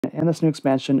and this new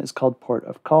expansion is called Port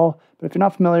of Call. But if you're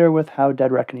not familiar with how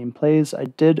Dead Reckoning plays, I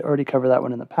did already cover that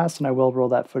one in the past, and I will roll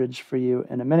that footage for you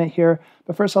in a minute here.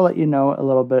 But first I'll let you know a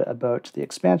little bit about the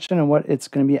expansion and what it's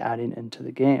going to be adding into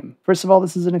the game. First of all,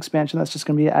 this is an expansion that's just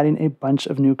going to be adding a bunch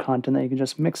of new content that you can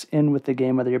just mix in with the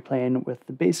game, whether you're playing with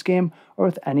the base game or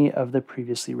with any of the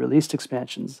previously released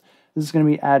expansions. This is going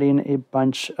to be adding a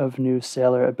bunch of new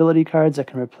sailor ability cards that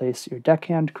can replace your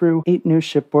deckhand crew, 8 new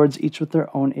shipboards, each with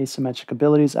their own asymmetric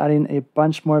abilities, adding a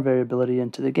bunch more variability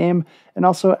into the game, and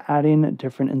also adding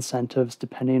different incentives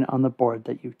depending on the board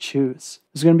that you choose.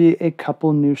 There's going to be a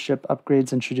couple new ship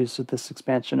upgrades introduced with this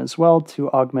expansion as well to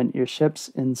augment your ships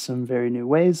in some very new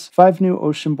ways. 5 new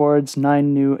ocean boards,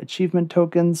 9 new achievement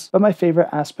tokens, but my favorite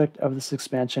aspect of this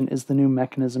expansion is the new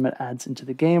mechanism it adds into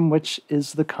the game, which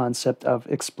is the concept of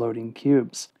exploding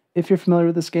cubes. If you're familiar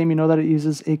with this game, you know that it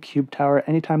uses a cube tower.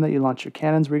 Anytime that you launch your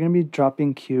cannons, we're going to be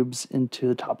dropping cubes into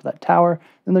the top of that tower,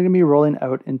 and they're going to be rolling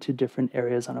out into different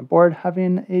areas on a board,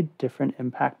 having a different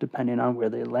impact depending on where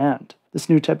they land. This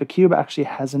new type of cube actually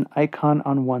has an icon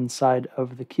on one side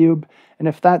of the cube, and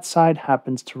if that side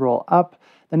happens to roll up,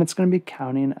 then it's going to be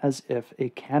counting as if a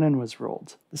cannon was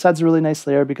rolled. This adds a really nice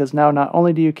layer because now not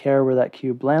only do you care where that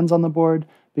cube lands on the board,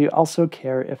 but you also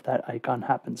care if that icon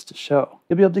happens to show.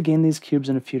 You'll be able to gain these cubes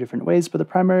in a few different ways, but the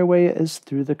primary way is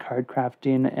through the card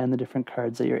crafting and the different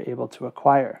cards that you're able to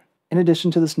acquire. In addition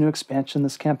to this new expansion,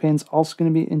 this campaign is also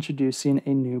going to be introducing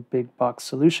a new big box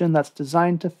solution that's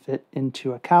designed to fit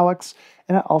into a calyx,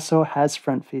 and it also has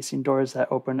front-facing doors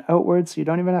that open outwards, so you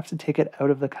don't even have to take it out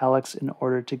of the calyx in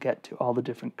order to get to all the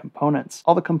different components.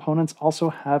 All the components also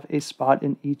have a spot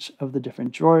in each of the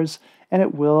different drawers, and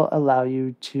it will allow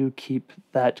you to keep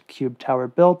that cube tower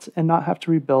built and not have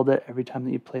to rebuild it every time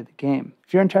that you play the game.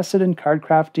 If you're interested in card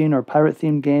crafting or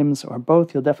pirate-themed games or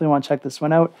both, you'll definitely want to check this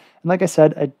one out. And like I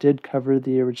said, I did cover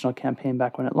the original campaign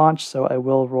back when it launched, so I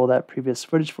will roll that previous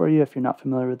footage for you if you're not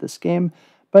familiar with this game.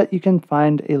 But you can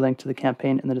find a link to the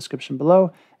campaign in the description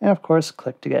below, and of course,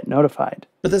 click to get notified.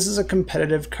 But this is a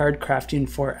competitive card crafting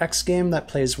 4X game that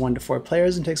plays 1 to 4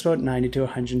 players and takes about 90 to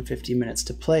 150 minutes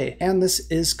to play. And this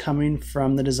is coming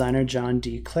from the designer John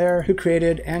D. Clare, who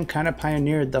created and kind of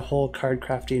pioneered the whole card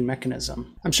crafting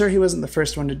mechanism. I'm sure he wasn't the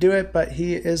first one to do it, but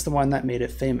he is the one that made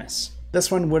it famous. This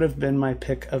one would have been my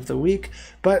pick of the week,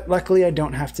 but luckily I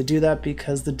don't have to do that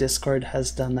because the Discord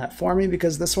has done that for me,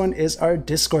 because this one is our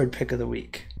Discord pick of the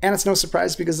week. And it's no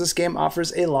surprise because this game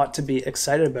offers a lot to be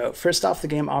excited about. First off, the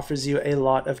game offers you a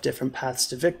lot of different paths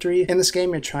to victory. In this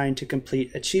game, you're trying to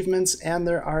complete achievements, and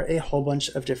there are a whole bunch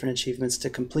of different achievements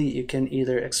to complete. You can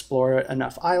either explore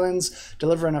enough islands,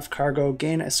 deliver enough cargo,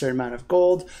 gain a certain amount of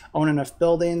gold, own enough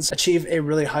buildings, achieve a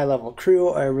really high level crew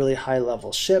or a really high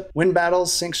level ship, win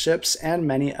battles, sink ships, and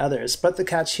many others. But the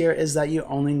catch here is that you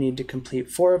only need to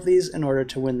complete 4 of these in order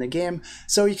to win the game,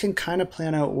 so you can kind of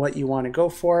plan out what you want to go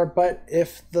for, but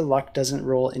if the luck doesn't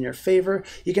roll in your favor,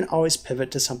 you can always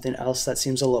pivot to something else that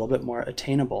seems a little bit more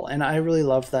attainable, and I really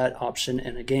love that option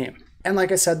in a game. And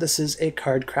like I said, this is a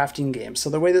card crafting game.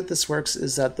 So the way that this works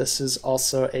is that this is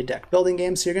also a deck building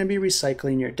game. So you're going to be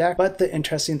recycling your deck. But the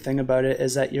interesting thing about it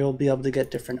is that you'll be able to get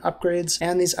different upgrades.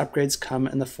 And these upgrades come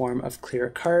in the form of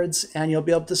clear cards. And you'll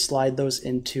be able to slide those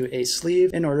into a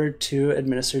sleeve in order to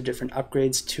administer different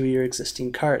upgrades to your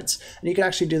existing cards. And you can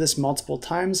actually do this multiple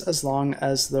times as long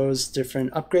as those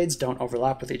different upgrades don't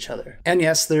overlap with each other. And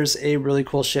yes, there's a really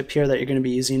cool ship here that you're going to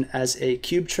be using as a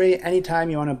cube tray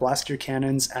anytime you want to blast your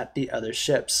cannons at the other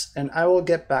ships, and I will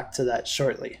get back to that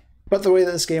shortly. But the way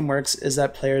that this game works is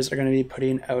that players are going to be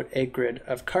putting out a grid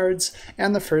of cards,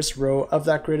 and the first row of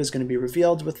that grid is going to be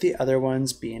revealed with the other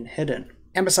ones being hidden.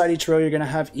 And beside each row, you're going to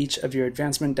have each of your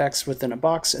advancement decks within a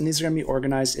box, and these are going to be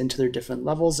organized into their different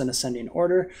levels in ascending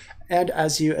order. And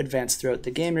as you advance throughout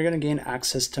the game, you're going to gain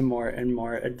access to more and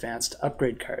more advanced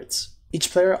upgrade cards. Each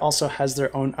player also has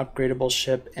their own upgradable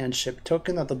ship and ship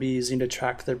token that they'll be using to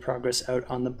track their progress out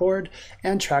on the board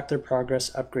and track their progress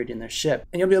upgrading their ship.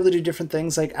 And you'll be able to do different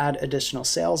things like add additional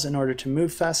sails in order to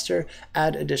move faster,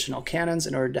 add additional cannons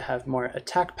in order to have more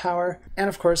attack power, and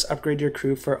of course upgrade your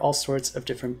crew for all sorts of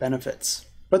different benefits.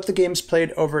 But the game's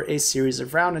played over a series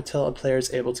of rounds until a player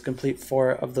is able to complete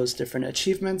 4 of those different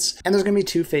achievements. And there's going to be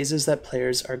 2 phases that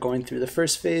players are going through. The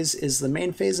first phase is the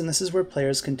main phase, and this is where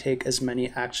players can take as many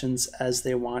actions as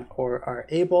they want or are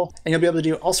able. And you'll be able to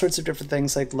do all sorts of different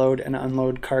things like load and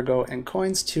unload cargo and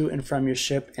coins to and from your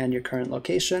ship and your current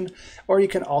location. Or you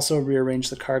can also rearrange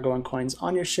the cargo and coins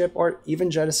on your ship, or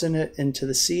even jettison it into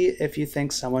the sea if you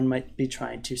think someone might be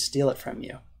trying to steal it from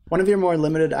you. One of your more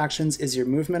limited actions is your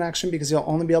movement action, because you'll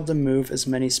only be able to move as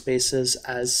many spaces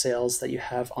as sails that you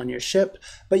have on your ship,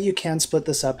 but you can split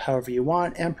this up however you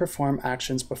want and perform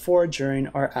actions before, during,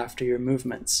 or after your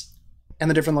movements. And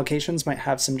the different locations might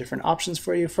have some different options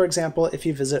for you. For example, if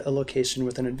you visit a location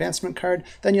with an advancement card,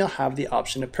 then you'll have the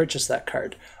option to purchase that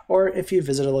card. Or if you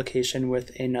visit a location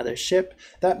with another ship,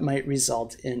 that might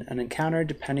result in an encounter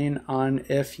depending on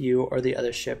if you or the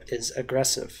other ship is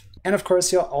aggressive. And of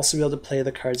course, you'll also be able to play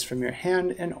the cards from your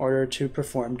hand in order to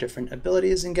perform different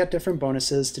abilities and get different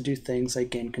bonuses to do things like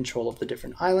gain control of the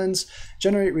different islands,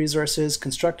 generate resources,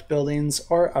 construct buildings,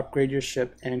 or upgrade your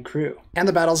ship and crew. And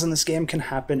the battles in this game can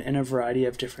happen in a variety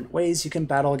of different ways. You can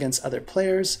battle against other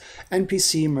players,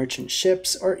 NPC merchant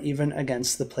ships, or even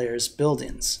against the players'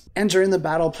 buildings. And during the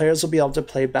battle, players will be able to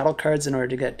play battle cards in order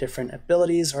to get different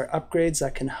abilities or upgrades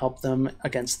that can help them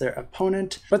against their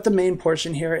opponent. But the main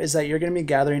portion here is that you're going to be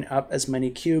gathering up as many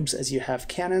cubes as you have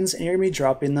cannons, and you're going to be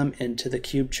dropping them into the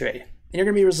cube tray. And you're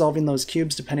going to be resolving those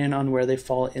cubes depending on where they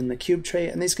fall in the cube tray,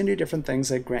 and these can do different things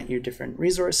like grant you different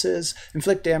resources,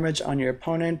 inflict damage on your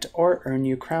opponent, or earn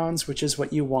you crowns, which is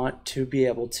what you want to be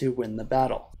able to win the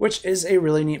battle. Which is a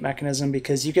really neat mechanism,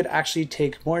 because you could actually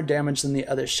take more damage than the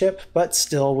other ship, but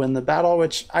still win the battle,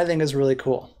 which I think is really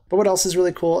cool. But what else is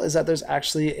really cool is that there's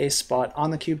actually a spot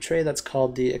on the cube tray that's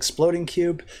called the exploding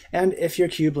cube, and if your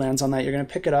cube lands on that, you're going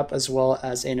to pick it up as well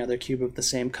as another cube of the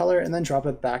same color and then drop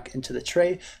it back into the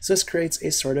tray. So this creates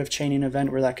a sort of chaining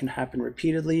event where that can happen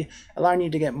repeatedly, allowing you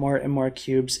to get more and more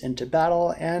cubes into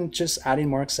battle and just adding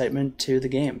more excitement to the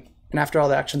game. And after all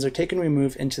the actions are taken, we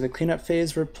move into the cleanup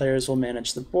phase, where players will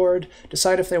manage the board,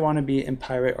 decide if they want to be in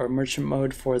pirate or merchant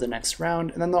mode for the next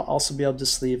round, and then they'll also be able to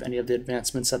sleeve any of the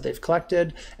advancements that they've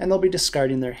collected, and they'll be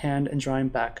discarding their hand and drawing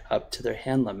back up to their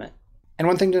hand limit. And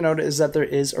one thing to note is that there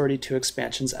is already 2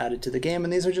 expansions added to the game,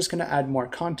 and these are just going to add more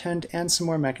content and some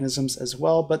more mechanisms as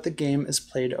well, but the game is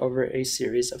played over a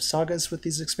series of sagas with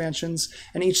these expansions,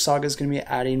 and each saga is going to be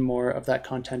adding more of that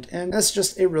content in. And that's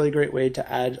just a really great way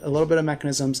to add a little bit of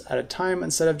mechanisms at a time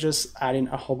instead of just adding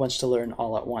a whole bunch to learn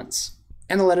all at once.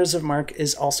 And the Letters of Marque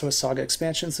is also a saga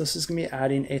expansion, so this is going to be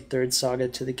adding a 3rd saga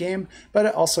to the game, but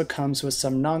it also comes with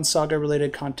some non-saga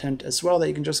related content as well that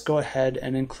you can just go ahead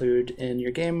and include in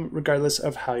your game regardless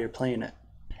of how you're playing it.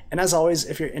 And as always,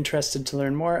 if you're interested to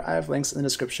learn more, I have links in the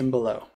description below.